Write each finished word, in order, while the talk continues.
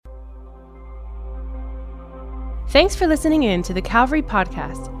Thanks for listening in to the Calvary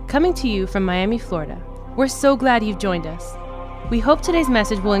Podcast, coming to you from Miami, Florida. We're so glad you've joined us. We hope today's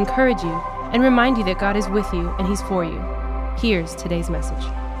message will encourage you and remind you that God is with you and He's for you. Here's today's message.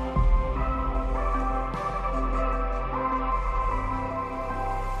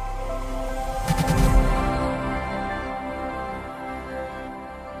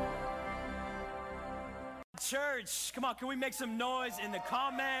 Church, come on, can we make some noise in the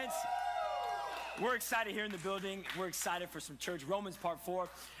comments? We're excited here in the building. We're excited for some church. Romans part 4.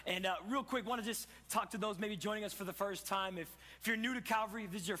 And real quick, want to just talk to those maybe joining us for the first time. If you're new to Calvary,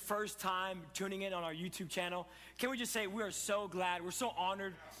 if this is your first time tuning in on our YouTube channel, can we just say we are so glad, we're so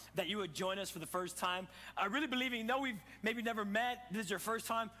honored that you would join us for the first time. I really believe, even though we've maybe never met, this is your first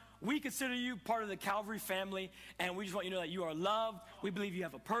time, we consider you part of the Calvary family, and we just want you to know that you are loved. We believe you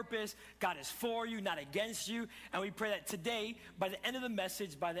have a purpose. God is for you, not against you. And we pray that today, by the end of the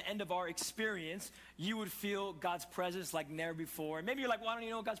message, by the end of our experience, you would feel God's presence like never before. And maybe you're like, well, I don't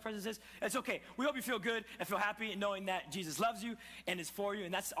even know what God's presence is. It's okay. We hope you feel good and feel happy knowing that Jesus loves you and is for you.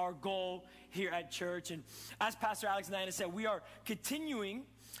 And that's our goal here at church. And as Pastor Alex and Diana said, we are continuing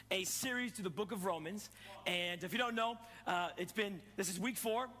a series through the book of Romans. And if you don't know, this is week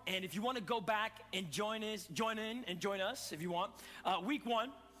 4. And if you want to go back and join us if you want. Week 1,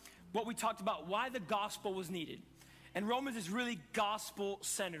 what we talked about, why the gospel was needed. And Romans is really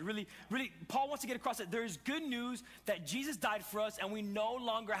gospel-centered. Really, Paul wants to get across that there is good news that Jesus died for us and we no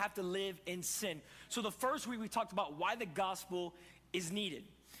longer have to live in sin. So the first week we talked about why the gospel is needed.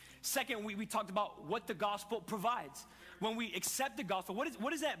 Second week we talked about what the gospel provides. When we accept the gospel,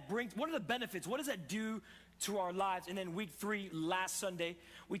 what does that bring? What are the benefits? What does that do to our lives? And then week 3, last Sunday,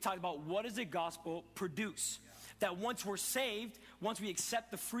 we talked about what does the gospel produce? That once we're saved, once we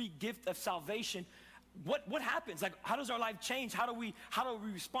accept the free gift of salvation, what happens? Like, how does our life change? How do we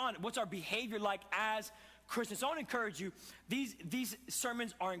respond? What's our behavior like as Christians? So I want to encourage you, these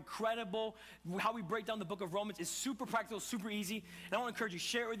sermons are incredible. How we break down the book of Romans is super practical, super easy. And I want to encourage you,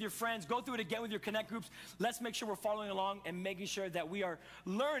 share it with your friends, go through it again with your connect groups. Let's make sure we're following along and making sure that we are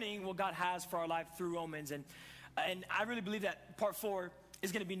learning what God has for our life through Romans. And I really believe that part 4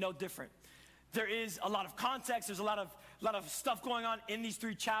 is going to be no different. There is a lot of context, there's a lot of stuff going on in these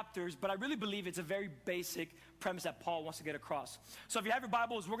 3 chapters, but I really believe it's a very basic premise that Paul wants to get across. So if you have your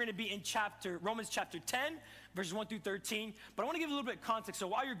Bibles, we're going to be in Romans chapter 10, verses 1 through 13. But I want to give a little bit of context. So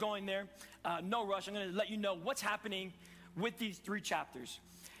while you're going there, no rush, I'm going to let you know what's happening with these 3 chapters.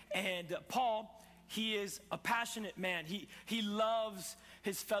 And Paul, he is a passionate man. He loves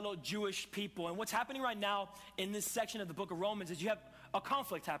his fellow Jewish people. And what's happening right now in this section of the book of Romans is you have a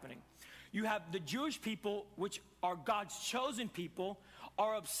conflict happening. You have the Jewish people, which are God's chosen people,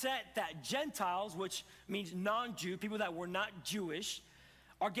 are upset that Gentiles, which means non-Jew, people that were not Jewish,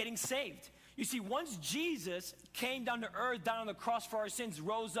 are getting saved. You see, once Jesus came down to earth, down on the cross for our sins,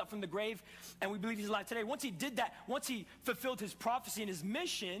 rose up from the grave, and we believe he's alive today. Once he did that, once he fulfilled his prophecy and his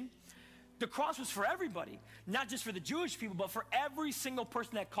mission, the cross was for everybody, not just for the Jewish people, but for every single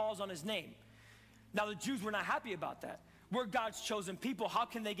person that calls on his name. Now, the Jews were not happy about that. We're God's chosen people. How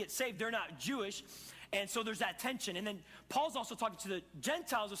can they get saved? They're not Jewish. And so there's that tension. And then Paul's also talking to the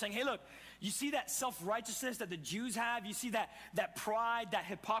Gentiles who are saying, hey, look, you see that self-righteousness that the Jews have? You see that pride, that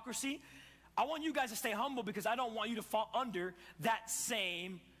hypocrisy? I want you guys to stay humble because I don't want you to fall under that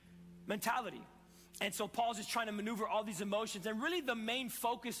same mentality. And so Paul's just trying to maneuver all these emotions. And really the main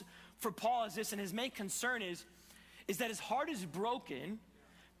focus for Paul is this, and his main concern is that his heart is broken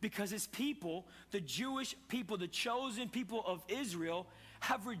because his people, the Jewish people, the chosen people of Israel,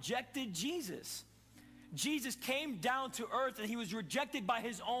 have rejected Jesus. Jesus came down to earth and he was rejected by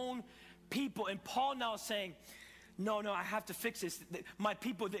his own people. And Paul now is saying, no, I have to fix this. My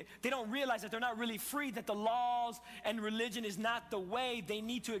people, they don't realize that they're not really free, that the laws and religion is not the way. They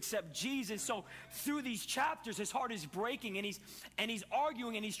need to accept Jesus. So through these chapters, his heart is breaking and he's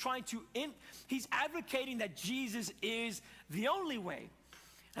arguing and he's advocating that Jesus is the only way.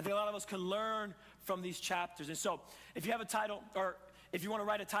 I think a lot of us can learn from these chapters. And so if you have a title, or if you want to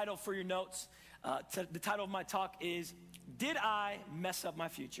write a title for your notes, the title of my talk is, Did I Mess Up My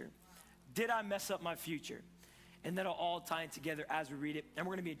Future? Did I Mess Up My Future? And that'll all tie in together as we read it. And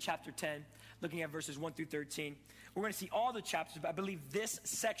we're going to be in chapter 10, looking at verses 1 through 13. We're going to see all the chapters, but I believe this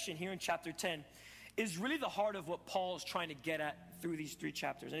section here in chapter 10 is really the heart of what Paul is trying to get at through these 3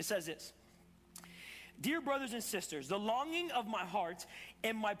 chapters. And it says this: Dear brothers and sisters, the longing of my heart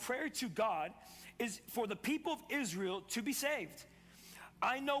and my prayer to God is for the people of Israel to be saved.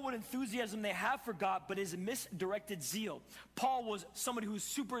 I know what enthusiasm they have for God, but is misdirected zeal. Paul was somebody who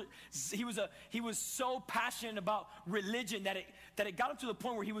was he was so passionate about religion that it got him to the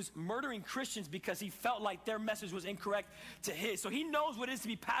point where he was murdering Christians because he felt like their message was incorrect to his. So he knows what it is to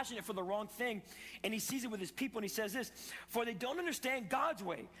be passionate for the wrong thing, and he sees it with his people, and he says this, for they don't understand God's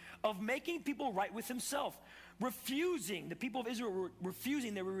way of making people right with himself. The people of Israel were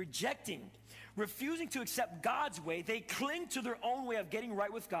refusing, they were refusing to accept God's way. They cling to their own way of getting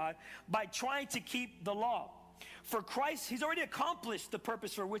right with God by trying to keep the law. For Christ, he's already accomplished the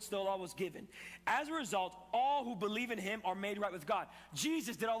purpose for which the law was given. As a result, all who believe in him are made right with God.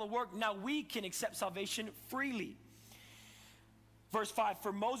 Jesus did all the work. Now we can accept salvation freely. Verse 5,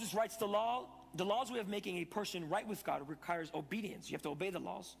 for Moses writes the law's way of making a person right with God requires obedience. You have to obey the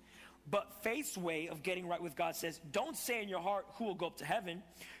laws. But faith's way of getting right with God says, don't say in your heart who will go up to heaven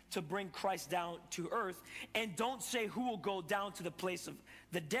to bring Christ down to earth, and don't say who will go down to the place of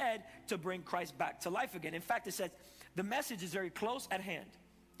the dead to bring Christ back to life again. In fact, it says the message is very close at hand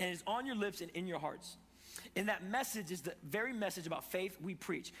and is on your lips and in your hearts. And that message is the very message about faith we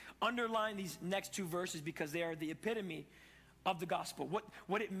preach. Underline these next two verses because they are the epitome of the gospel,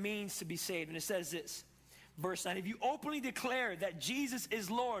 what it means to be saved. And it says this, verse 9, if you openly declare that Jesus is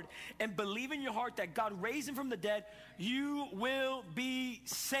Lord and believe in your heart that God raised him from the dead, you will be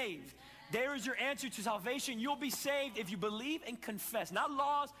saved. There is your answer to salvation. You'll be saved if you believe and confess, not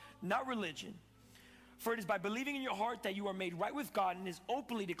laws, not religion. For it is by believing in your heart that you are made right with God, and is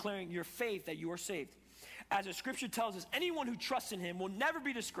openly declaring your faith that you are saved. As the scripture tells us, anyone who trusts in him will never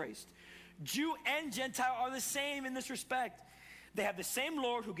be disgraced. Jew and Gentile are the same in this respect. They have the same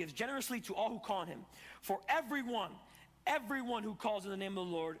Lord who gives generously to all who call on him. For everyone who calls in the name of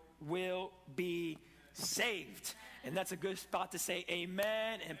the Lord will be saved. And that's a good spot to say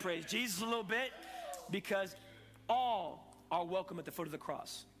amen and praise Jesus a little bit, because all are welcome at the foot of the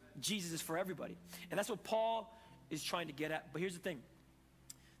cross. Jesus is for everybody. And that's what Paul is trying to get at. But here's the thing.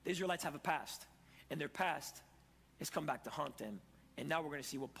 The Israelites have a past, and their past has come back to haunt them. And now we're going to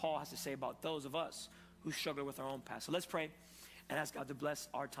see what Paul has to say about those of us who struggle with our own past. So let's pray and ask God to bless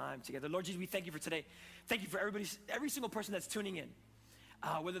our time together. Lord Jesus, we thank you for today. Thank you for every single person that's tuning in.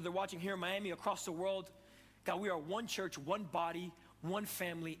 Whether they're watching here in Miami, across the world, God, we are one church, one body, one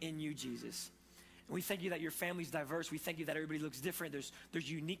family in you, Jesus. And we thank you that your family's diverse. We thank you that everybody looks different. There's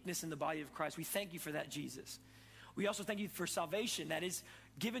uniqueness in the body of Christ. We thank you for that, Jesus. We also thank you for salvation that is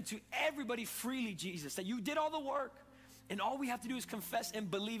given to everybody freely, Jesus, that you did all the work. And all we have to do is confess and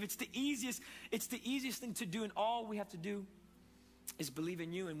believe. It's the easiest thing to do, and all we have to do is believe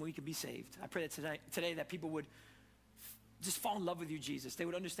in you, and we can be saved. I pray that today that people would just fall in love with you, Jesus. They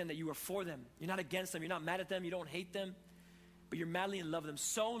would understand that you are for them. You're not against them. You're not mad at them. You don't hate them. But you're madly in love with them,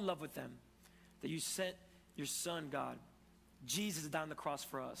 so in love with them, that you sent your son, God, Jesus, down the cross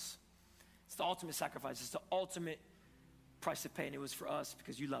for us. It's the ultimate sacrifice. It's the ultimate price to pay, and it was for us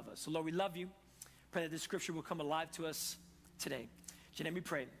because you love us. So, Lord, we love you. Pray that this scripture will come alive to us today. In your name we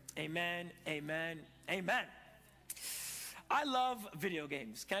pray. Amen, amen, amen. I love video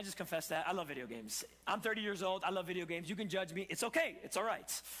games. Can I just confess that? I love video games. I'm 30 years old. I love video games. You can judge me. It's okay. It's all right.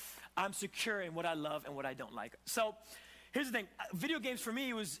 I'm secure in what I love and what I don't like. So here's the thing. Video games for me,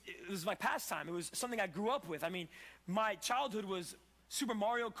 it was my pastime. It was something I grew up with. I mean, my childhood was Super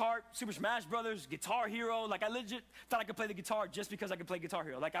Mario Kart, Super Smash Brothers, Guitar Hero. Like, I legit thought I could play the guitar just because I could play Guitar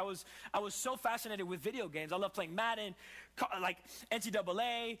Hero. Like, I was so fascinated with video games. I love playing Madden, like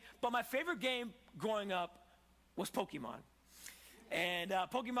NCAA. But my favorite game growing up was Pokemon. And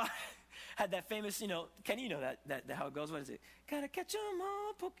Pokemon had that famous, Kenny, you know that how it goes. What is it? Gotta catch 'em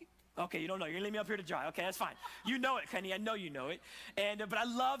all, Pokemon. Okay, you don't know. You're gonna leave me up here to dry. Okay, that's fine. You know it, Kenny. I know you know it. And but I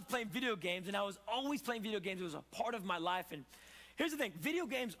loved playing video games, and I was always playing video games. It was a part of my life. And here's the thing: video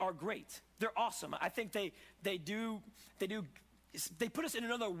games are great. They're awesome. I think they put us in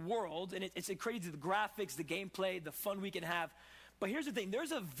another world, and it creates the graphics, the gameplay, the fun we can have. But here's the thing: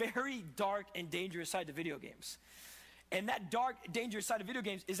 there's a very dark and dangerous side to video games. And that dark, dangerous side of video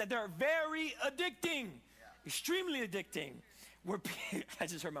games is that they're very addicting, extremely addicting. I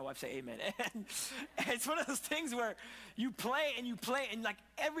just heard my wife say amen. And it's one of those things where you play, and like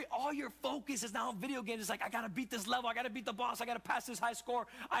all your focus is now on video games. It's like, I gotta beat this level, I gotta beat the boss, I gotta pass this high score,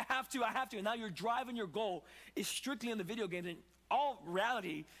 I have to. And now your drive and your goal is strictly on the video games, and all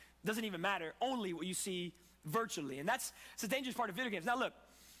reality doesn't even matter, only what you see virtually. And it's the dangerous part of video games. Now look,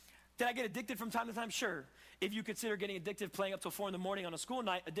 did I get addicted from time to time? Sure. If you consider getting addicted playing up till 4 a.m. on a school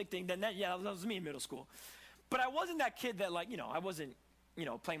night addicting, then that was me in middle school. But I wasn't that kid that I wasn't,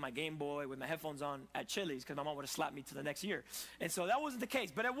 playing my Game Boy with my headphones on at Chili's because my mom would have slapped me to the next year. And so that wasn't the case,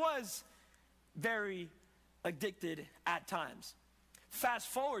 but I was very addicted at times. Fast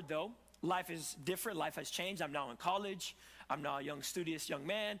forward though, life is different, life has changed. I'm now in college, I'm now a young, studious young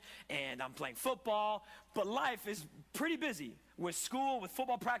man, and I'm playing football, but life is pretty busy. With school, with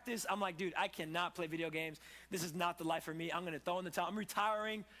football practice, I'm like, dude, I cannot play video games. This is not the life for me. I'm gonna throw in the towel. I'm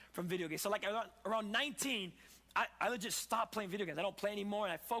retiring from video games. So like around 19, I legit stopped playing video games. I don't play anymore,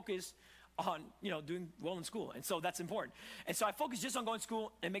 and I focus on, doing well in school. And so that's important. And so I focus just on going to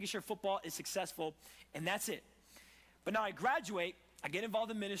school and making sure football is successful, and that's it. But now I graduate, I get involved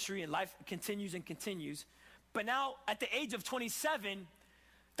in ministry, and life continues and continues. But now at the age of 27,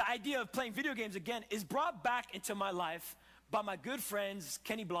 the idea of playing video games again is brought back into my life by my good friends,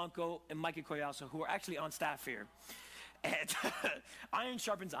 Kenny Blanco and Mikey Collazo, who are actually on staff here. And iron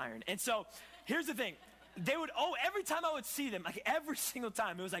sharpens iron. And so here's the thing. They would, every time I would see them, like every single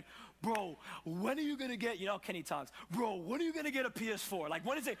time, it was like, bro, when are you gonna get, Kenny talks, bro, when are you gonna get a PS4? Like,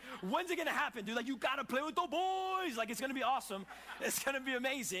 when's it gonna happen, dude? Like, you gotta play with the boys. Like, it's gonna be awesome. It's gonna be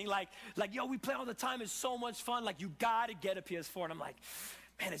amazing. Like, yo, we play all the time. It's so much fun. Like, you gotta get a PS4. And I'm like,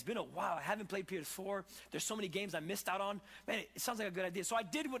 man, it's been a while. I haven't played PS4. There's so many games I missed out on. Man, it sounds like a good idea. So I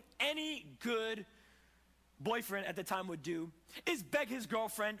did what any good boyfriend at the time would do, is beg his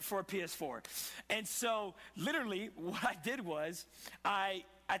girlfriend for a PS4. And so literally what I did was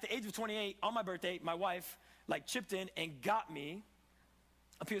at the age of 28, on my birthday, my wife chipped in and got me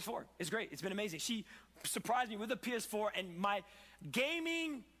a PS4. It's great. It's been amazing. She surprised me with a PS4, and my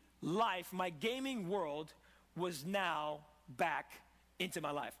gaming life, my gaming world was now back into my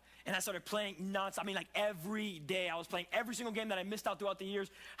life. And I started playing nonstop. I mean, every day I was playing every single game that I missed out throughout the years,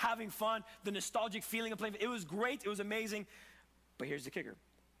 having fun, the nostalgic feeling of playing. It was great. It was amazing. But here's the kicker.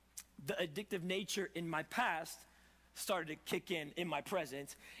 The addictive nature in my past started to kick in my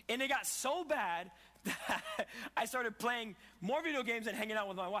present. And it got so bad that I started playing more video games and hanging out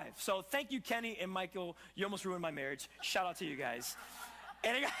with my wife. So thank you, Kenny and Michael. You almost ruined my marriage. Shout out to you guys.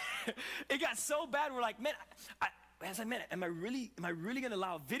 And it got so bad, we're like, man, I was like, man, am I really going to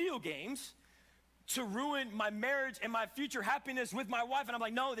allow video games to ruin my marriage and my future happiness with my wife? And I'm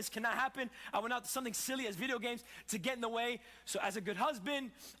like, no, this cannot happen. I went out to something silly as video games to get in the way. So as a good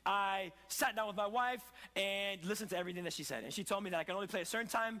husband, I sat down with my wife and listened to everything that she said. And she told me that I can only play a certain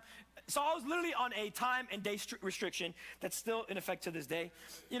time. So I was literally on a time and day restriction that's still in effect to this day.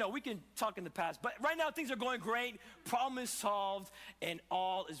 We can talk in the past, but right now things are going great. Problem is solved, and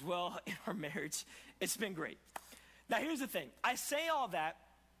all is well in our marriage. It's been great. Now, here's the thing. I say all that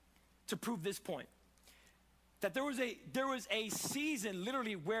to prove this point, that there was a season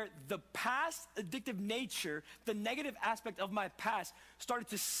literally where the past addictive nature, the negative aspect of my past started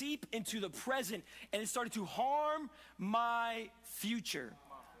to seep into the present, and it started to harm my future.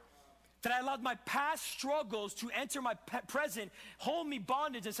 That I allowed my past struggles to enter my present, hold me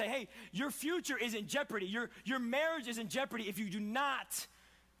bondage, and say, hey, your future is in jeopardy. Your marriage is in jeopardy if you do not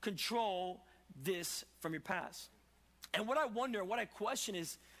control this from your past. And what I wonder, what I question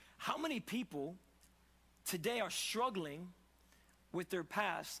is, how many people today are struggling with their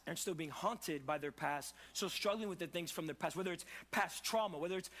past and still being haunted by their past, so struggling with the things from their past, whether it's past trauma,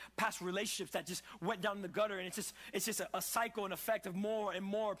 whether it's past relationships that just went down the gutter, and it's just a cycle and effect of more and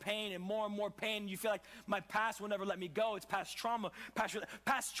more pain and more pain. You feel like my past will never let me go. It's past trauma,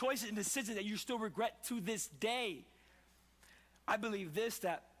 past choices and decisions that you still regret to this day. I believe this,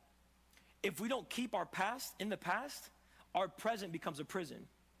 that if we don't keep our past in the past, our present becomes a prison.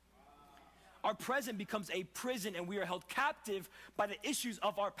 Our present becomes a prison, and we are held captive by the issues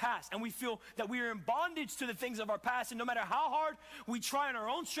of our past. And we feel that we are in bondage to the things of our past. And no matter how hard we try in our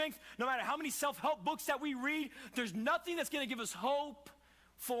own strength, no matter how many self-help books that we read, there's nothing that's going to give us hope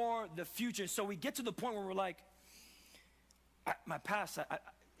for the future. So we get to the point where we're like, my past,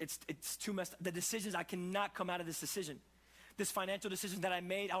 it's too messed up. The decisions, I cannot come out of this decision. This financial decision that I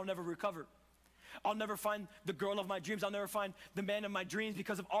made, I'll never recover. I'll never find the girl of my dreams. I'll never find the man of my dreams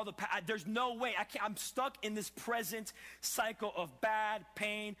because of all the past. There's no way. I'm stuck in this present cycle of bad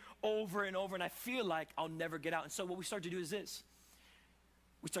pain over and over, and I feel like I'll never get out. And so what we start to do is this.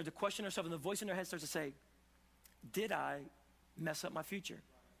 We start to question ourselves, and the voice in our head starts to say, did I mess up my future?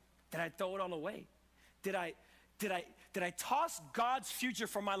 Did I throw it all away? Did I toss God's future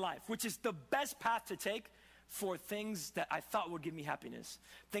for my life, which is the best path to take for things that I thought would give me happiness,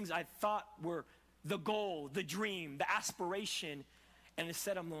 things I thought were the goal, the dream, the aspiration, and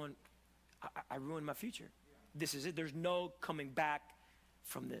instead I'm going, I ruined my future. This is it. There's no coming back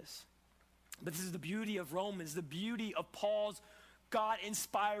from this. But this is the beauty of Romans, the beauty of Paul's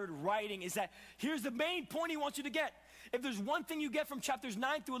God-inspired writing, is that here's the main point he wants you to get, if there's one thing you get from chapters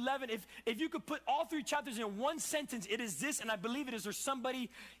 9 through 11, if you could put all 3 chapters in one sentence, it is this, and I believe it is. There's somebody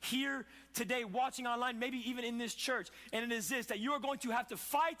here today watching online, maybe even in this church, and it is this, that you are going to have to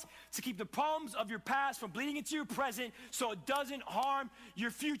fight to keep the problems of your past from bleeding into your present so it doesn't harm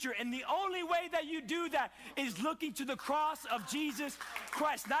your future. And the only way that you do that is looking to the cross of Jesus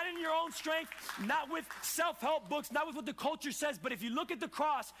Christ. Not in your own strength, not with self-help books, not with what the culture says, but if you look at the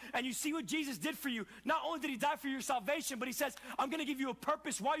cross and you see what Jesus did for you, not only did he die for your salvation, but he says, I'm going to give you a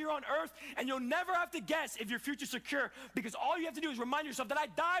purpose while you're on earth, and you'll never have to guess if your future's secure, because all you have to do is remind yourself that I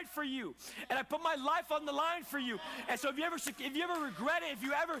died for you, and I put my life on the line for you. And so if you ever regret it, if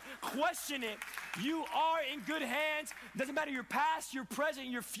you ever question it, you are in good hands. Doesn't matter your past, your present,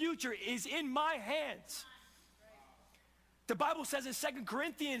 your future is in my hands. The Bible says in 2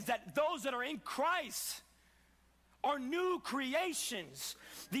 Corinthians that those that are in Christ are new creations.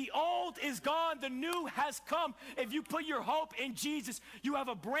 The old is gone, the new has come. If you put your hope in Jesus, you have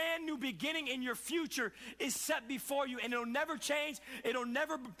a brand new beginning, and your future is set before you, and it'll never change. It'll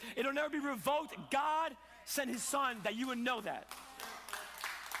never be revoked. God sent his son that you would know that.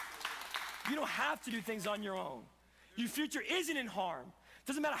 You don't have to do things on your own. Your future isn't in harm.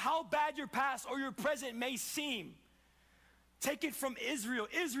 Doesn't matter how bad your past or your present may seem. Take it from Israel.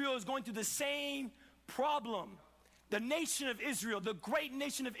 Israel is going through the same problem. The nation of Israel, the great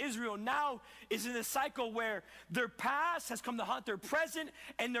nation of Israel, now is in a cycle where their past has come to haunt their present,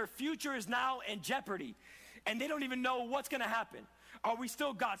 and their future is now in jeopardy. And they don't even know what's going to happen. Are we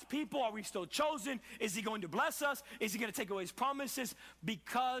still God's people? Are we still chosen? Is he going to bless us? Is he going to take away his promises?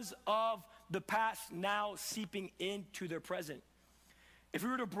 Because of the past now seeping into their present. If we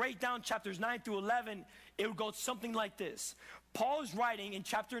were to break down chapters 9 through 11, it would go something like this. Paul is writing in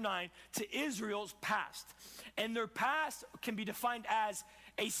chapter 9 to Israel's past. And their past can be defined as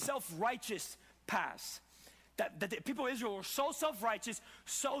a self-righteous past. That the people of Israel were so self-righteous,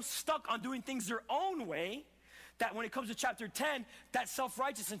 so stuck on doing things their own way, that when it comes to chapter 10, that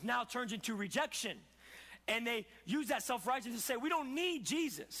self-righteousness now turns into rejection. And they use that self-righteousness to say, we don't need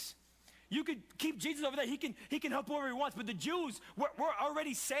Jesus. You could keep Jesus over there. He can help whoever he wants. But the Jews, we're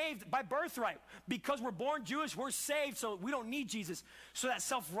already saved by birthright. Because we're born Jewish, we're saved, so we don't need Jesus. So that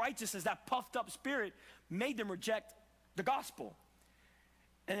self-righteousness, that puffed up spirit, made them reject the gospel.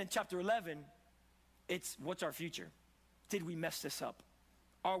 And in chapter 11, it's what's our future? Did we mess this up?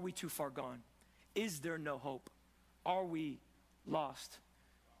 Are we too far gone? Is there no hope? Are we lost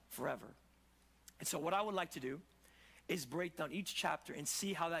forever? And so what I would like to do is break down each chapter and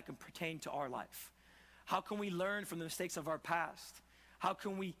see how that can pertain to our life. How can we learn from the mistakes of our past? How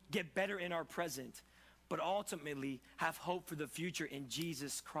can we get better in our present, but ultimately have hope for the future in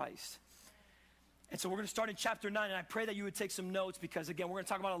Jesus Christ? And so we're going to start in chapter 9, and I pray that you would take some notes, because again, we're going to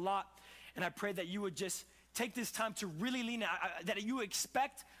talk about a lot, and I pray that you would just take this time to really lean out, that you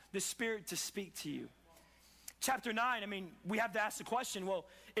expect the Spirit to speak to you. Chapter 9, I mean, we have to ask the question, well,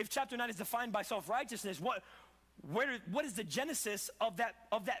 if chapter 9 is defined by self-righteousness, what is the genesis of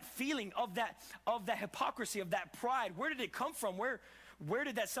that feeling, of that hypocrisy, of that pride? Where did it come from? Where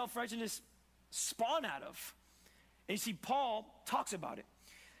did that self-righteousness spawn out of? And you see, Paul talks about it.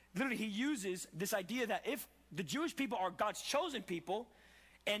 Literally, he uses this idea that if the Jewish people are God's chosen people,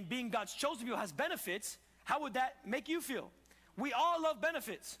 and being God's chosen people has benefits, how would that make you feel? We all love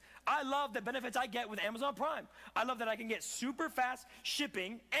benefits. I love the benefits I get with Amazon Prime. I love that I can get super fast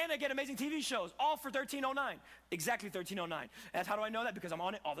shipping, and I get amazing TV shows, all for $13.09. Exactly $13.09. And how do I know that? Because I'm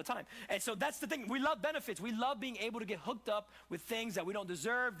on it all the time. And so that's the thing. We love benefits. We love being able to get hooked up with things that we don't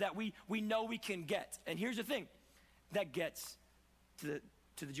deserve, that we know we can get. And here's the thing. That gets to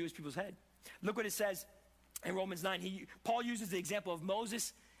the Jewish people's head. Look what it says in Romans 9. Paul uses the example of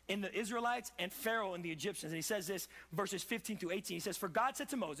Moses in the Israelites and Pharaoh and the Egyptians. And he says this, verses 15 through 18. He says, for God said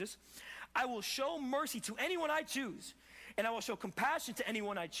to Moses, I will show mercy to anyone I choose, and I will show compassion to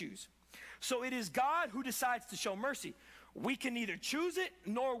anyone I choose. So it is God who decides to show mercy. We can neither choose it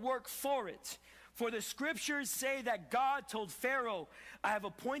nor work for it. For the scriptures say that God told Pharaoh, I have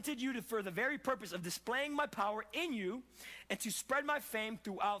appointed you for the very purpose of displaying my power in you and to spread my fame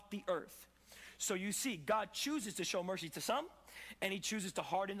throughout the earth. So you see, God chooses to show mercy to some, and he chooses to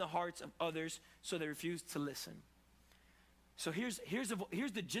harden the hearts of others so they refuse to listen. So here's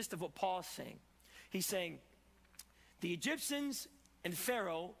the gist of what Paul's saying. He's saying the Egyptians and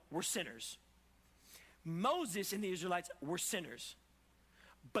Pharaoh were sinners. Moses and the Israelites were sinners,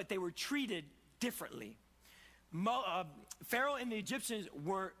 but they were treated differently. Pharaoh and the Egyptians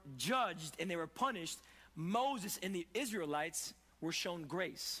were judged and they were punished. Moses and the Israelites were shown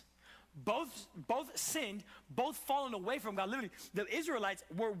grace. Both sinned, both fallen away from God. Literally, the Israelites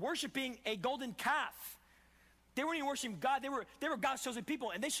were worshiping a golden calf. They weren't even worshiping God. They were God's chosen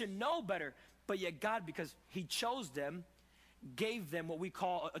people, and they should know better. But yet God, because he chose them, gave them what we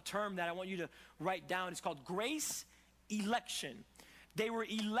call a term that I want you to write down. It's called grace election. They were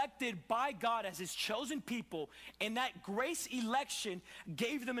elected by God as his chosen people, and that grace election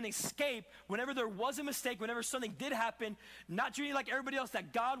gave them an escape whenever there was a mistake, whenever something did happen, not treating like everybody else,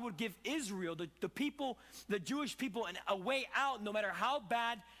 that God would give Israel, the people, the Jewish people, a way out no matter how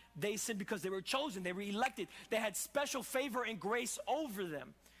bad they sinned, because they were chosen, they were elected. They had special favor and grace over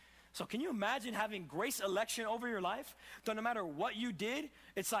them. So can you imagine having grace election over your life? So no matter what you did,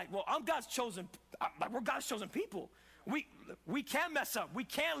 it's like, well, I'm God's chosen, we're God's chosen people. We can't mess up. We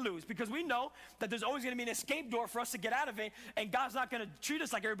can't lose, because we know that there's always going to be an escape door for us to get out of it, and God's not going to treat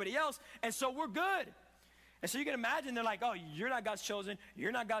us like everybody else, and so we're good. And so you can imagine they're like, oh, you're not God's chosen,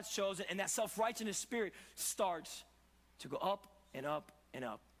 you're not God's chosen, and that self-righteousness spirit starts to go up and up and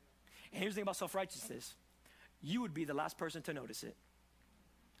up. And here's the thing about self-righteousness. You would be the last person to notice it.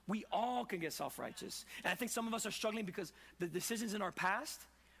 We all can get self-righteous. And I think some of us are struggling because the decisions in our past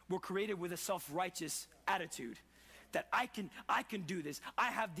were created with a self-righteous attitude. That I can do this. I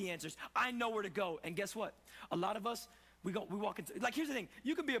have the answers. I know where to go. And guess what? A lot of us, we walk into, like, here's the thing.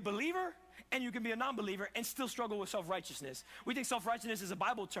 You can be a believer and you can be a non-believer and still struggle with self-righteousness. We think self-righteousness is a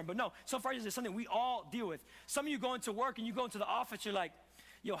Bible term, but no, self-righteousness is something we all deal with. Some of you go into work and you go into the office, you're like,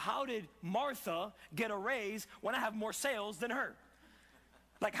 yo, how did Martha get a raise when I have more sales than her?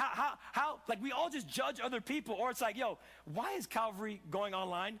 Like how, like we all just judge other people, or it's like, yo, why is Calvary going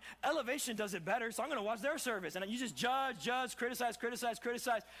online? Elevation does it better, so I'm gonna watch their service. And you just judge, criticize.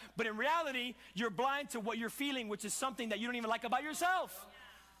 But in reality, you're blind to what you're feeling, which is something that you don't even like about yourself.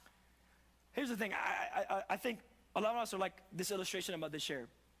 Here's the thing, I think a lot of us are like this illustration I'm about to share.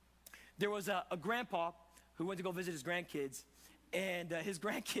 There was a grandpa who went to go visit his grandkids, and his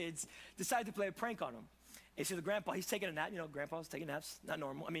grandkids decided to play a prank on him. And so the grandpa, he's taking a nap. You know, grandpa's taking naps, not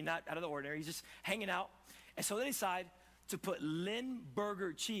normal. I mean, not out of the ordinary. He's just hanging out. And so they decide to put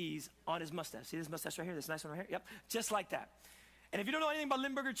Limburger cheese on his mustache. See this mustache right here? This nice one right here? Yep, just like that. And if you don't know anything about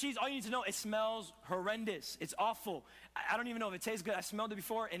Limburger cheese, all you need to know, it smells horrendous. It's awful. I don't even know if it tastes good. I smelled it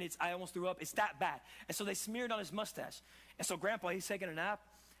before, and I almost threw up. It's that bad. And so they smeared it on his mustache. And so grandpa, he's taking a nap,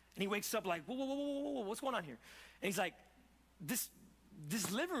 and he wakes up like, whoa, what's going on here? And he's like, this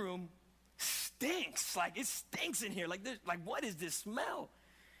living room stinks. Like, it stinks in here. Like, what is this smell?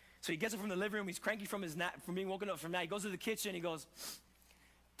 So he gets up from the living room. He's cranky from his nap, from being woken up from that. He goes to the kitchen. He goes,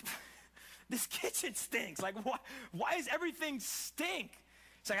 this kitchen stinks. Like, why is everything stink?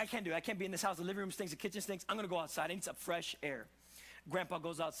 He's like, I can't do it. I can't be in this house. The living room stinks. The kitchen stinks. I'm going to go outside. I need some fresh air. Grandpa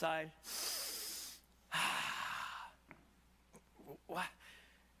goes outside. What?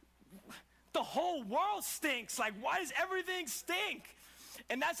 The whole world stinks. Like, why does everything stink?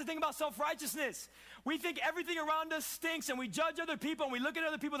 And that's the thing about self-righteousness. We think everything around us stinks, and we judge other people, and we look at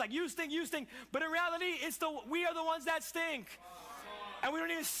other people like, you stink. But in reality, we are the ones that stink. And we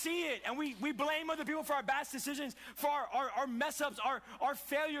don't even see it. And we blame other people for our bad decisions, for our mess-ups, our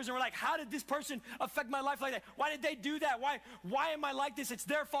failures. And we're like, how did this person affect my life like that? Why did they do that? Why am I like this? It's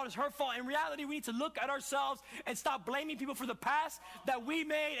their fault. It's her fault. In reality, we need to look at ourselves and stop blaming people for the past that we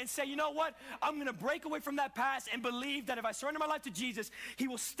made and say, you know what? I'm going to break away from that past and believe that if I surrender my life to Jesus, he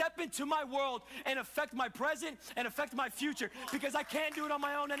will step into my world and affect my present and affect my future, because I can't do it on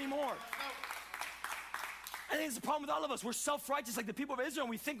my own anymore. I think it's the problem with all of us. We're self-righteous like the people of Israel, and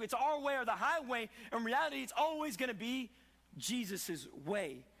we think it's our way or the highway. In reality, it's always going to be Jesus'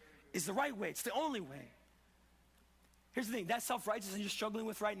 way. It's the right way. It's the only way. Here's the thing. That self-righteousness you're struggling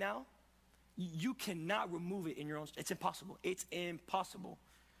with right now, you cannot remove it in your own. It's impossible. It's impossible.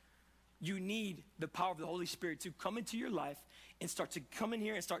 You need the power of the Holy Spirit to come into your life and start to come in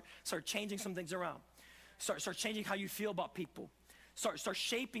here and start changing some things around. Start changing how you feel about people. Start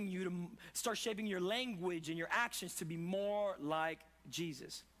shaping your language and your actions to be more like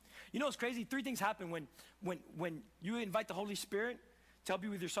Jesus. You know what's crazy? 3 things happen when you invite the Holy Spirit to help you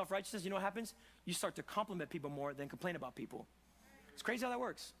with your self-righteousness. You know what happens? You start to compliment people more than complain about people. It's crazy how that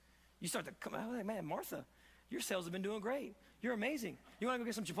works. You start to come, oh, man, Martha, your sales have been doing great. You're amazing. You want to go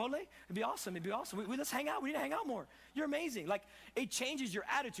get some Chipotle? It'd be awesome. Let's hang out. We need to hang out more. You're amazing. Like, it changes your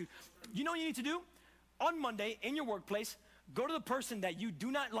attitude. You know what you need to do? On Monday, in your workplace, go to the person that you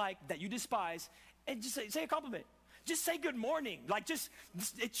do not like, that you despise, and just say a compliment. Just say good morning. Like,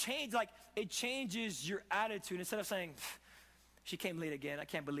 it changes your attitude. Instead of saying, she came late again, I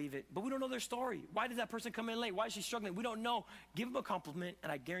can't believe it. But we don't know their story. Why did that person come in late? Why is she struggling? We don't know. Give them a compliment,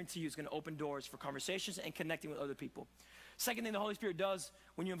 and I guarantee you it's going to open doors for conversations and connecting with other people. Second thing the Holy Spirit does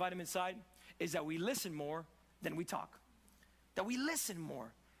when you invite him inside is that we listen more than we talk. That we listen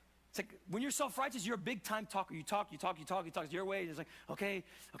more. It's like when you're self-righteous, you're a big time talker. You talk your way. It's like, okay,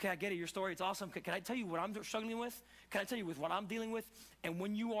 I get it, your story, it's awesome. Can I tell you what I'm struggling with? Can I tell you with what I'm dealing with? And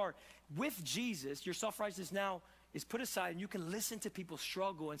when you are with Jesus, your self-righteousness now is put aside, and you can listen to people's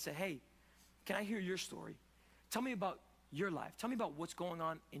struggle and say, hey, can I hear your story? Tell me about your life. Tell me about what's going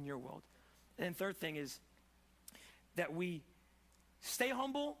on in your world. And then third thing is that we stay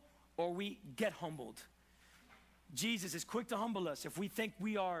humble or we get humbled. Jesus is quick to humble us. If we think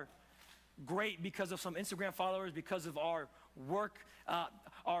we are great because of some Instagram followers, because of our work,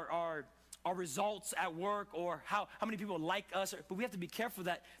 our results at work, or how many people like us, but we have to be careful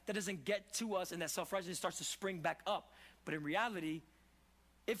that that doesn't get to us and that self-righteousness starts to spring back up. But in reality,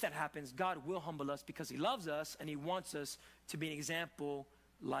 if that happens, God will humble us because he loves us and he wants us to be an example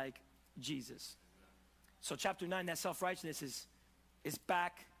like Jesus. So chapter 9, that self-righteousness is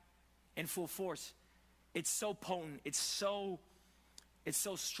back in full force. It's so potent, it's so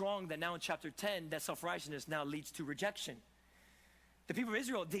strong that now in chapter 10, that self-righteousness now leads to rejection. The people of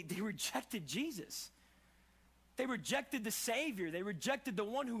Israel, they rejected Jesus. They rejected the Savior. They rejected the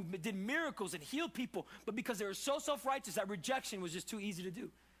one who did miracles and healed people. But because they were so self-righteous, that rejection was just too easy to do.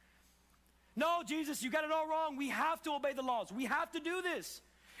 No, Jesus, you got it all wrong. We have to obey the laws. We have to do this.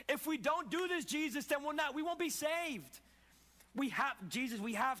 If we don't do this, Jesus, then we won't be saved. We have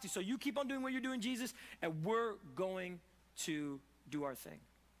to. So you keep on doing what you're doing, Jesus, and we're going to do our thing.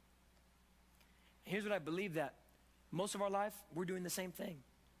 Here's what I believe, that most of our life, we're doing the same thing.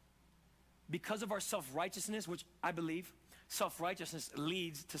 Because of our self-righteousness, which I believe self-righteousness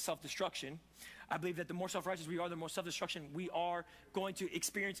leads to self-destruction. I believe that the more self-righteous we are, the more self-destruction we are going to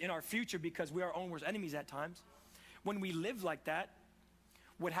experience in our future, because we are our own worst enemies at times. When we live like that,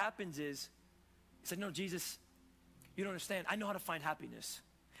 what happens is, he said, no, Jesus, you don't understand. I know how to find happiness.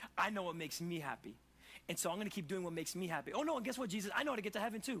 I know what makes me happy. And so I'm going to keep doing what makes me happy. Oh no, and guess what, Jesus? I know how to get to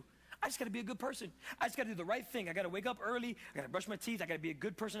heaven too. I just got to be a good person. I just got to do the right thing. I got to wake up early. I got to brush my teeth. I got to be a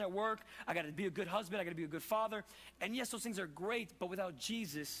good person at work. I got to be a good husband. I got to be a good father. And yes, those things are great, but without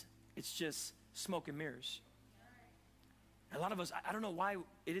Jesus, it's just smoke and mirrors. And a lot of us, I don't know why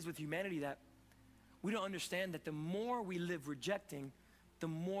it is with humanity that we don't understand that the more we live rejecting, the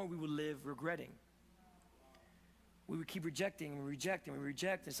more we will live regretting. We would keep rejecting, and we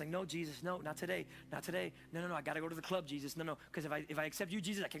reject. It's like, no, Jesus, no, not today, not today. No, I got to go to the club, Jesus. No, because if I accept you,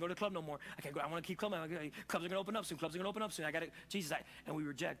 Jesus, I can't go to the club no more. I can't go. I want to keep clubbing. Clubs are going to open up soon. I got to, Jesus, and we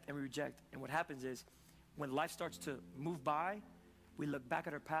reject. And what happens is, when life starts to move by, we look back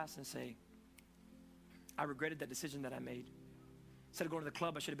at our past and say, I regretted that decision that I made. Instead of going to the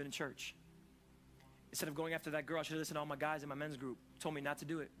club, I should have been in church. Instead of going after that girl, I should have listened to all my guys in my men's group. Told me not to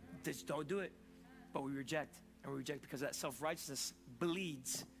do it. Just don't do it. But we reject. And we reject because that self-righteousness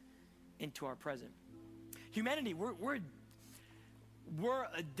bleeds into our present. Humanity, we're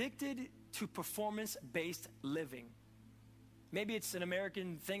addicted to performance-based living. Maybe it's an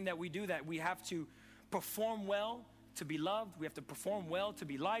American thing that we do, that we have to perform well to be loved. We have to perform well to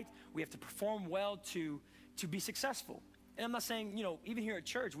be liked. We have to perform well to be successful. And I'm not saying, even here at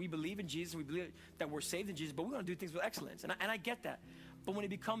church, we believe in Jesus, we believe that we're saved in Jesus, but we want to do things with excellence. And I get that. But when it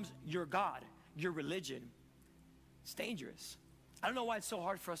becomes your God, your religion, it's dangerous. I don't know why it's so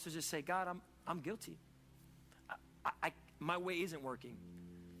hard for us to just say, God, I'm guilty. My way isn't working.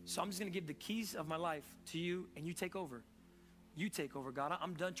 So I'm just going to give the keys of my life to you, and you take over. You take over, God.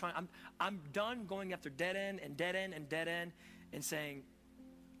 I'm done trying. I'm done going after dead end and saying,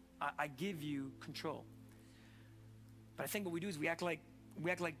 I give you control. But I think what we do is we act like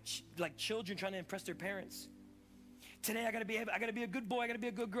children trying to impress their parents. Today I got to be a good boy. I got to be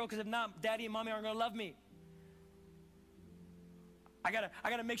a good girl, because if not, daddy and mommy aren't going to love me. I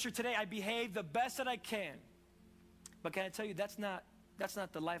gotta make sure today I behave the best that I can. But can I tell you, that's not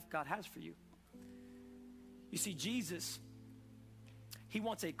the life God has for you. You see, Jesus, he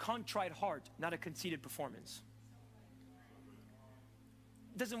wants a contrite heart, not a conceited performance.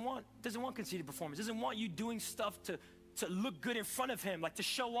 Doesn't want conceited performance. Doesn't want you doing stuff to look good in front of him, like to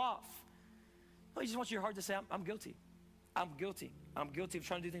show off. No, he just wants your heart to say, I'm guilty. I'm guilty. I'm guilty of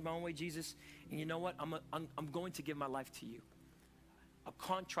trying to do things my own way, Jesus. And you know what? I'm going to give my life to you. A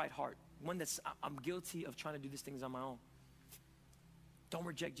contrite heart, one that's, I'm guilty of trying to do these things on my own. Don't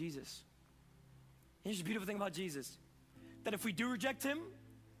reject Jesus. Here's the beautiful thing about Jesus, that if we do reject him,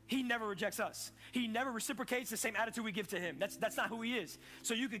 he never rejects us. He never reciprocates the same attitude we give to him. That's not who he is.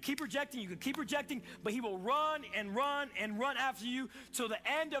 So you could keep rejecting, but he will run after you till the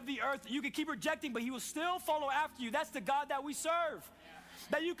end of the earth. You could keep rejecting, but he will still follow after you. That's the God that we serve.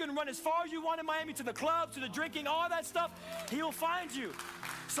 That you can run as far as you want in Miami, to the club, to the drinking, all that stuff. He will find you.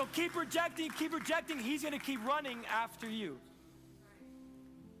 So keep rejecting. He's going to keep running after you.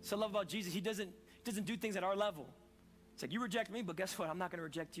 So I love about Jesus, he doesn't do things at our level. It's like, you reject me, but guess what? I'm not going to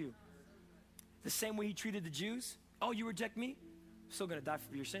reject you. The same way he treated the Jews. Oh, you reject me? I'm still going to die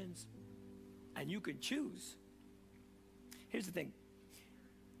for your sins. And you can choose. Here's the thing.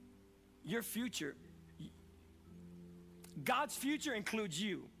 Your future, God's future includes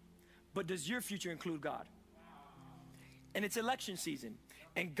you, but does your future include God? And it's election season,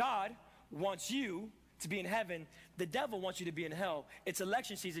 and God wants you to be in heaven. The devil wants you to be in hell. It's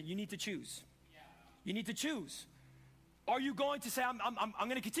election season. You need to choose. You need to choose. Are you going to say, I'm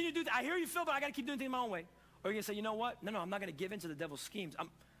going to continue to do that? I hear you, Phil, but I got to keep doing things my own way. Or are you going to say, you know what? No, I'm not going to give in to the devil's schemes.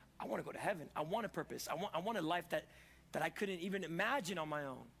 I want to go to heaven. I want a purpose. I want a life that I couldn't even imagine on my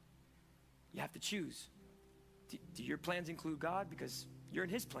own. You have to choose. Do your plans include God? Because you're in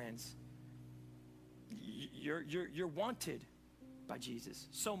his plans. You're wanted by Jesus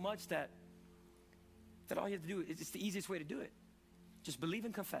so much that all you have to do, it's the easiest way to do it. Just believe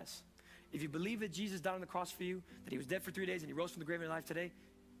and confess. If you believe that Jesus died on the cross for you, that he was dead for 3 days and he rose from the grave in your life today,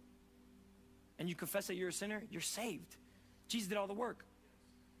 and you confess that you're a sinner, you're saved. Jesus did all the work.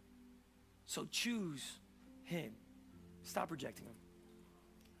 So choose him. Stop rejecting him.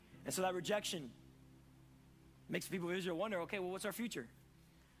 And so that rejection makes people of Israel wonder, okay, well, what's our future?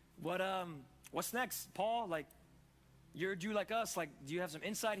 What's next? Paul, like, you're a Jew like us. Like, do you have some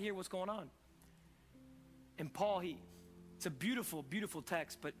insight here? What's going on? And Paul, it's a beautiful, beautiful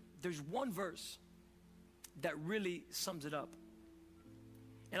text, but there's one verse that really sums it up.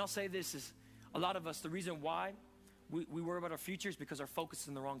 And I'll say this is, a lot of us, the reason why we worry about our future is because our focus is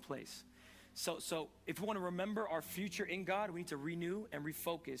in the wrong place. So if we want to remember our future in God, we need to renew and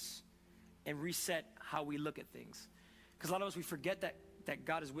refocus and reset how we look at things. Because a lot of us, we forget that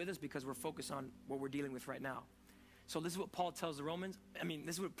God is with us because we're focused on what we're dealing with right now. So this is what Paul tells the Romans.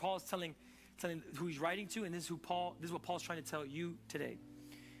 This is what Paul is telling who he's writing to, and this is what Paul's trying to tell you today.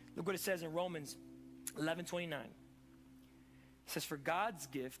 Look what it says in Romans 11:29. It says, for God's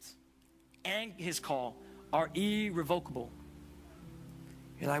gifts and his call are irrevocable.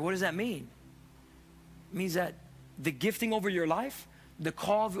 You're like, what does that mean? It means that the gifting over your life, the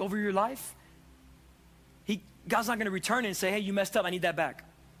call over your life, God's not going to return it and say, hey, you messed up, I need that back.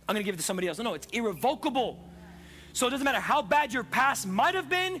 I'm going to give it to somebody else. No, it's irrevocable. So it doesn't matter how bad your past might have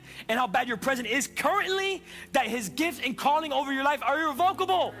been and how bad your present is currently, that his gifts and calling over your life are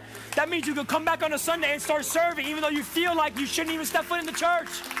irrevocable. That means you can come back on a Sunday and start serving even though you feel like you shouldn't even step foot in the church.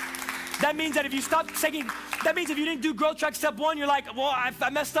 That means that if you stop taking, that means if you didn't do growth track step 1, you're like, well, I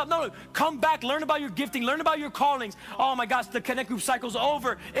messed up. No, come back, learn about your gifting, learn about your callings. Oh my gosh, the Connect Group cycle's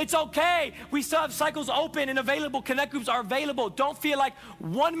over. It's okay. We still have cycles open and available. Connect Groups are available. Don't feel like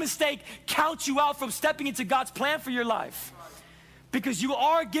one mistake counts you out from stepping into God's plan for your life. Because you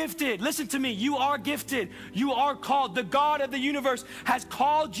are gifted. Listen to me. You are gifted. You are called. The God of the universe has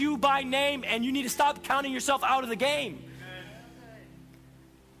called you by name, and you need to stop counting yourself out of the game.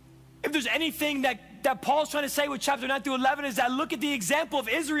 If there's anything that Paul's trying to say with chapter 9 through 11 is that look at the example of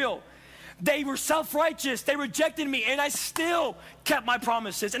Israel. They were self-righteous. They rejected me, and I still kept my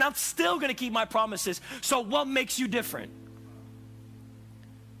promises, and I'm still going to keep my promises. So what makes you different?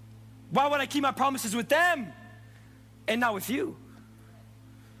 Why would I keep my promises with them and not with you?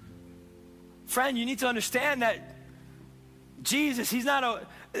 Friend, you need to understand that Jesus,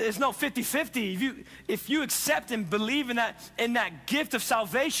 there's no 50-50. If you accept and believe in that gift of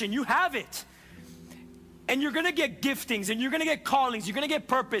salvation, you have it. And you're going to get giftings, and you're going to get callings, you're going to get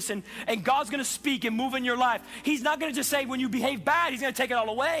purpose, and God's going to speak and move in your life. He's not going to just say when you behave bad, he's going to take it all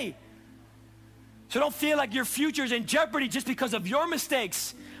away. So don't feel like your future is in jeopardy just because of your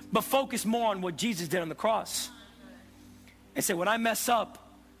mistakes, but focus more on what Jesus did on the cross. And say, when I mess up,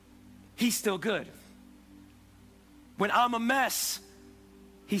 he's still good. When I'm a mess,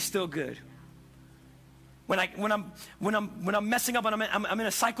 he's still good. When I'm messing up and I'm in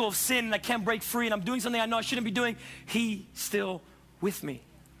a cycle of sin and I can't break free and I'm doing something I know I shouldn't be doing, he's still with me.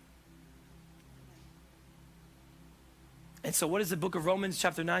 And so what does the book of Romans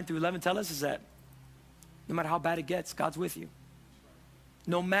chapter 9 through 11 tell us is that no matter how bad it gets, God's with you.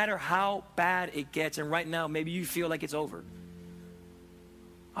 No matter how bad it gets, and right now maybe you feel like it's over.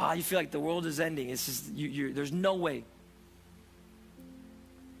 You feel like the world is ending. It's just, there's no way.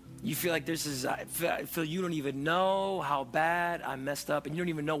 You feel like I feel you don't even know how bad I messed up, and you don't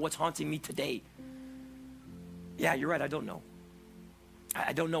even know what's haunting me today. Yeah, you're right, I don't know.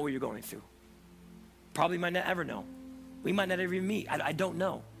 I don't know what you're going through. Probably might not ever know. We might not ever even meet. I don't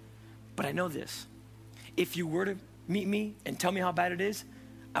know. But I know this. If you were to meet me and tell me how bad it is,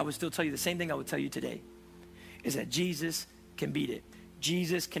 I would still tell you the same thing I would tell you today, is that Jesus can beat it.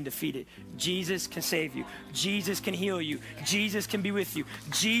 Jesus can defeat it. Jesus can save you. Jesus can heal you. Jesus can be with you.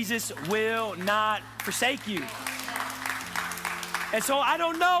 Jesus will not forsake you. And so I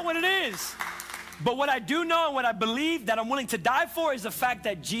don't know what it is, but what I do know and what I believe that I'm willing to die for is the fact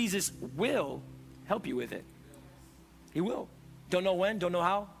that Jesus will help you with it. He will. Don't know when, don't know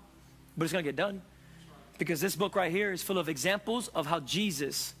how, but it's going to get done. Because this book right here is full of examples of how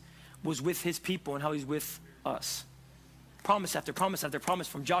Jesus was with his people and how he's with us. Promise after promise after promise,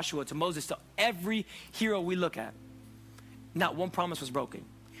 from Joshua to Moses to every hero we look at. Not one promise was broken,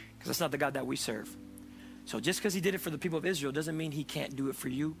 because that's not the God that we serve. So just because he did it for the people of Israel doesn't mean he can't do it for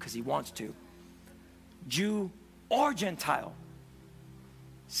you, because he wants to. Jew or Gentile,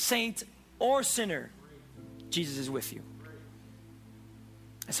 saint or sinner, Jesus is with you.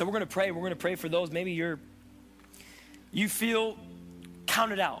 And so we're going to pray. We're going to pray for those. Maybe you feel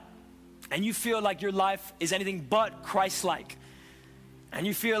counted out, and you feel like your life is anything but Christ-like. And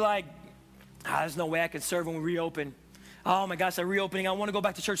you feel like, there's no way I can serve when we reopen. Oh my gosh, I'm reopening. I want to go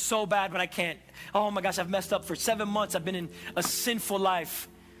back to church so bad, but I can't. Oh my gosh, I've messed up for 7 months. I've been in a sinful life.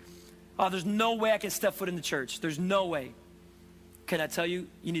 Oh, there's no way I can step foot in the church. There's no way. Can I tell you,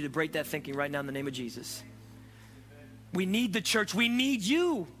 you need to break that thinking right now in the name of Jesus. We need the church. We need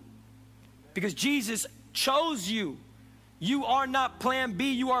you. Because Jesus chose you. You are not plan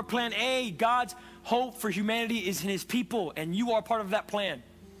B. You are plan A. God's hope for humanity is in his people, and you are part of that plan.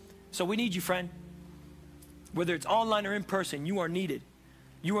 So we need you, friend. Whether it's online or in person, you are needed.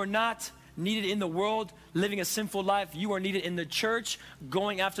 You are not needed in the world living a sinful life. You are needed in the church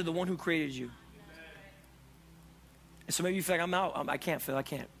going after the one who created you. And so maybe you feel like I'm out. I can't, Phil. I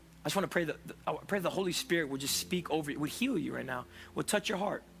can't. I just want to pray the Holy Spirit would just speak over you, would heal you right now, would touch your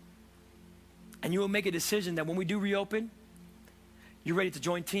heart. And you will make a decision that when we do reopen, you're ready to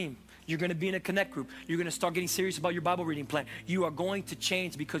join team. You're going to be in a connect group. You're going to start getting serious about your Bible reading plan. You are going to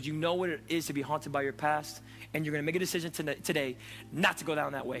change because you know what it is to be haunted by your past. And you're going to make a decision today not to go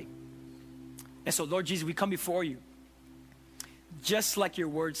down that way. And so, Lord Jesus, we come before you. Just like your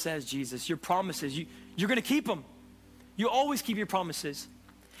word says, Jesus, your promises, you're going to keep them. You always keep your promises.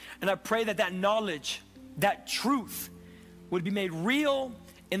 And I pray that that knowledge, that truth would be made real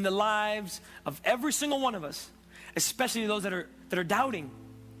in the lives of every single one of us, especially those that are doubting,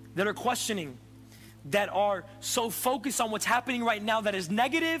 that are questioning, that are so focused on what's happening right now that is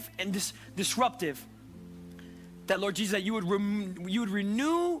negative and disruptive. That, Lord Jesus, that you would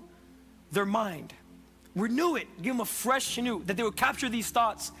renew their mind. Renew it. Give them a fresh renew. That they would capture these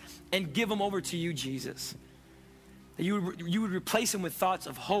thoughts and give them over to you, Jesus. That you would replace them with thoughts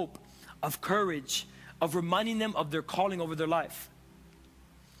of hope, of courage, of reminding them of their calling over their life.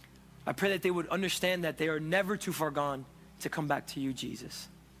 I pray that they would understand that they are never too far gone to come back to you, Jesus.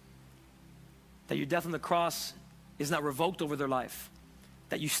 That your death on the cross is not revoked over their life.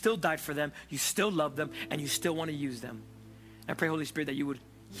 That you still died for them, you still love them, and you still want to use them. I pray, Holy Spirit, that you would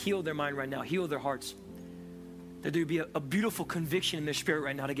heal their mind right now, heal their hearts. That there would be a beautiful conviction in their spirit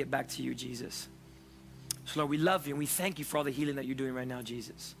right now to get back to you, Jesus. So Lord, we love you and we thank you for all the healing that you're doing right now,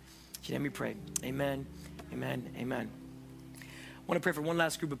 Jesus. In your name we pray. Amen, amen, amen. I want to pray for one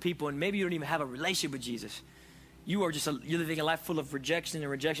last group of people, and maybe you don't even have a relationship with Jesus. You're living a life full of rejection.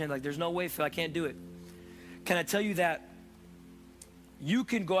 Like, there's no way, Phil, I can't do it. Can I tell you that you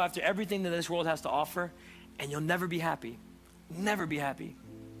can go after everything that this world has to offer, and you'll never be happy. Never be happy.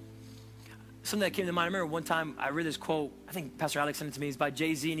 Something that came to mind, I remember one time I read this quote, I think Pastor Alex sent it to me, it's by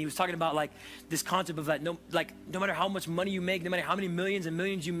Jay-Z, and he was talking about this concept of no matter how much money you make, no matter how many millions and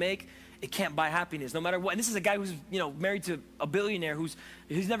millions you make, it can't buy happiness, no matter what. And this is a guy who's married to a billionaire who's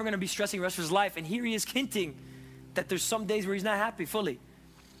never going to be stressing the rest of his life, and here he is hinting that there's some days where he's not happy fully.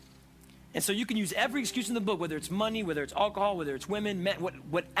 And so you can use every excuse in the book, whether it's money, whether it's alcohol, whether it's women, men,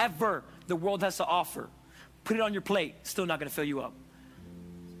 whatever the world has to offer. Put it on your plate, still not going to fill you up.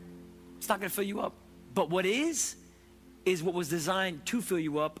 It's not going to fill you up. But what is what was designed to fill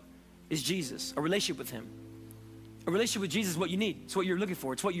you up is Jesus, a relationship with him. A relationship with Jesus is what you need. It's what you're looking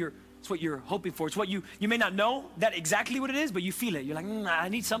for. It's what you're hoping for. It's what you may not know that exactly what it is, but you feel it. You're like, I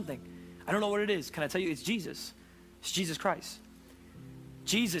need something. I don't know what it is. Can I tell you? It's Jesus. It's Jesus Christ.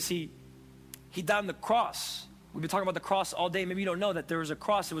 Jesus, he died on the cross. We've been talking about the cross all day. Maybe you don't know that there was a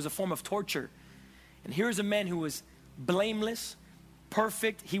cross. It was a form of torture. And here's a man who was blameless,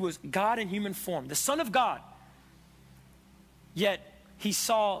 perfect. He was God in human form, the Son of God. Yet he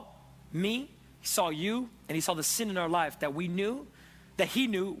saw me, he saw you, and he saw the sin in our life that he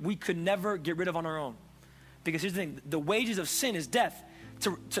knew we could never get rid of on our own. Because here's the thing, the wages of sin is death.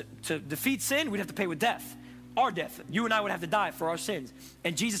 To defeat sin, we'd have to pay with death. Our death. You and I would have to die for our sins.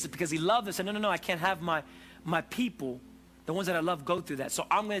 And Jesus, because he loved us, said, no, I can't have my people The ones that I love go through that. So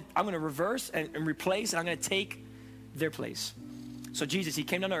I'm gonna reverse and replace, and I'm gonna take their place. So Jesus, he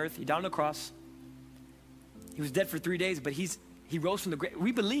came down to earth, he died on the cross. He was dead for 3 days, but he rose from the grave.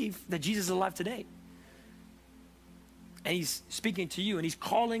 We believe that Jesus is alive today. And he's speaking to you, and he's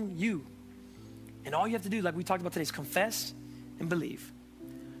calling you. And all you have to do, like we talked about today, is confess and believe.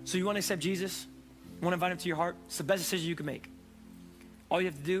 So you want to accept Jesus? You want to invite him to your heart? It's the best decision you can make. All you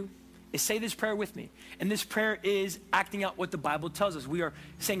have to do is say this prayer with me. And this prayer is acting out what the Bible tells us. We are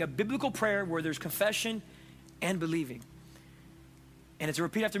saying a biblical prayer where there's confession and believing. And it's a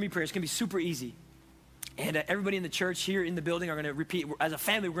repeat after me prayer. It's going to be super easy. And everybody in the church here in the building are going to repeat. As a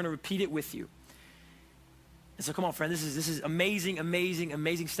family, we're going to repeat it with you. And so come on, friend. This is amazing, amazing,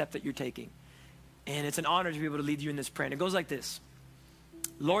 amazing step that you're taking. And it's an honor to be able to lead you in this prayer. And it goes like this.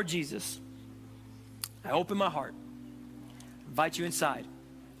 Lord Jesus, I open my heart, invite you inside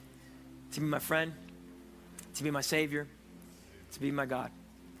to be my friend, to be my Savior, to be my God.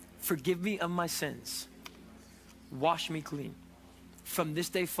 Forgive me of my sins. Wash me clean. From this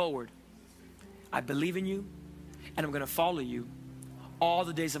day forward, I believe in you, and I'm going to follow you all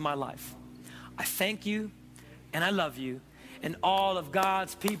the days of my life. I thank you, and I love you. And all of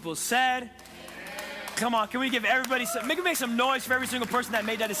God's people said, come on, can we give everybody make some noise for every single person that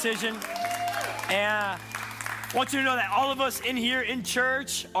made that decision? And I want you to know that all of us in here in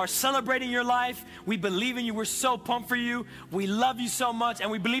church are celebrating your life. We believe in you. We're so pumped for you. We love you so much,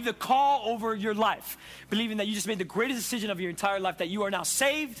 and we believe the call over your life, believing that you just made the greatest decision of your entire life, that you are now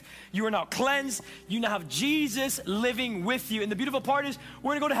saved, you are now cleansed, you now have Jesus living with you. And the beautiful part is we're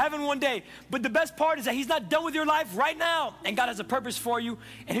going to go to heaven one day. But the best part is that he's not done with your life right now, and God has a purpose for you.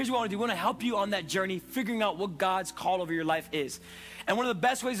 And here's what I want to do. We want to help you on that journey, figuring out what God's call over your life is. And one of the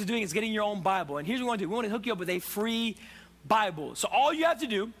best ways of doing it is getting your own Bible. And here's what we want to do. We want to hook you up with a free Bible. So all you have to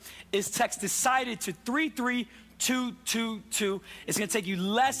do is text DECIDED to 33222. It's going to take you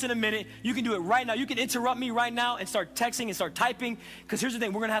less than a minute. You can do it right now. You can interrupt me right now and start texting and start typing. Because here's the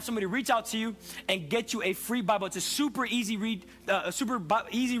thing. We're going to have somebody reach out to you and get you a free Bible. It's a super easy read,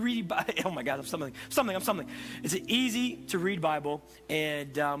 easy reading Bible. Oh my God, I'm stumbling. It's an easy to read Bible.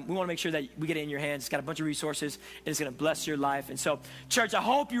 And we want to make sure that we get it in your hands. It's got a bunch of resources, and it's going to bless your life. And so, church, I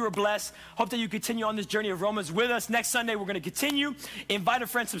hope you were blessed. Hope that you continue on this journey of Romans with us. Next Sunday, we're going to continue. Invite a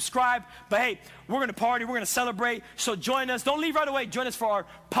friend, subscribe. But hey, we're going to party. We're going to celebrate. So join us. Don't leave right away. Join us for our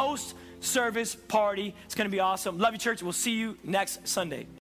post-service party. It's going to be awesome. Love you, church. We'll see you next Sunday.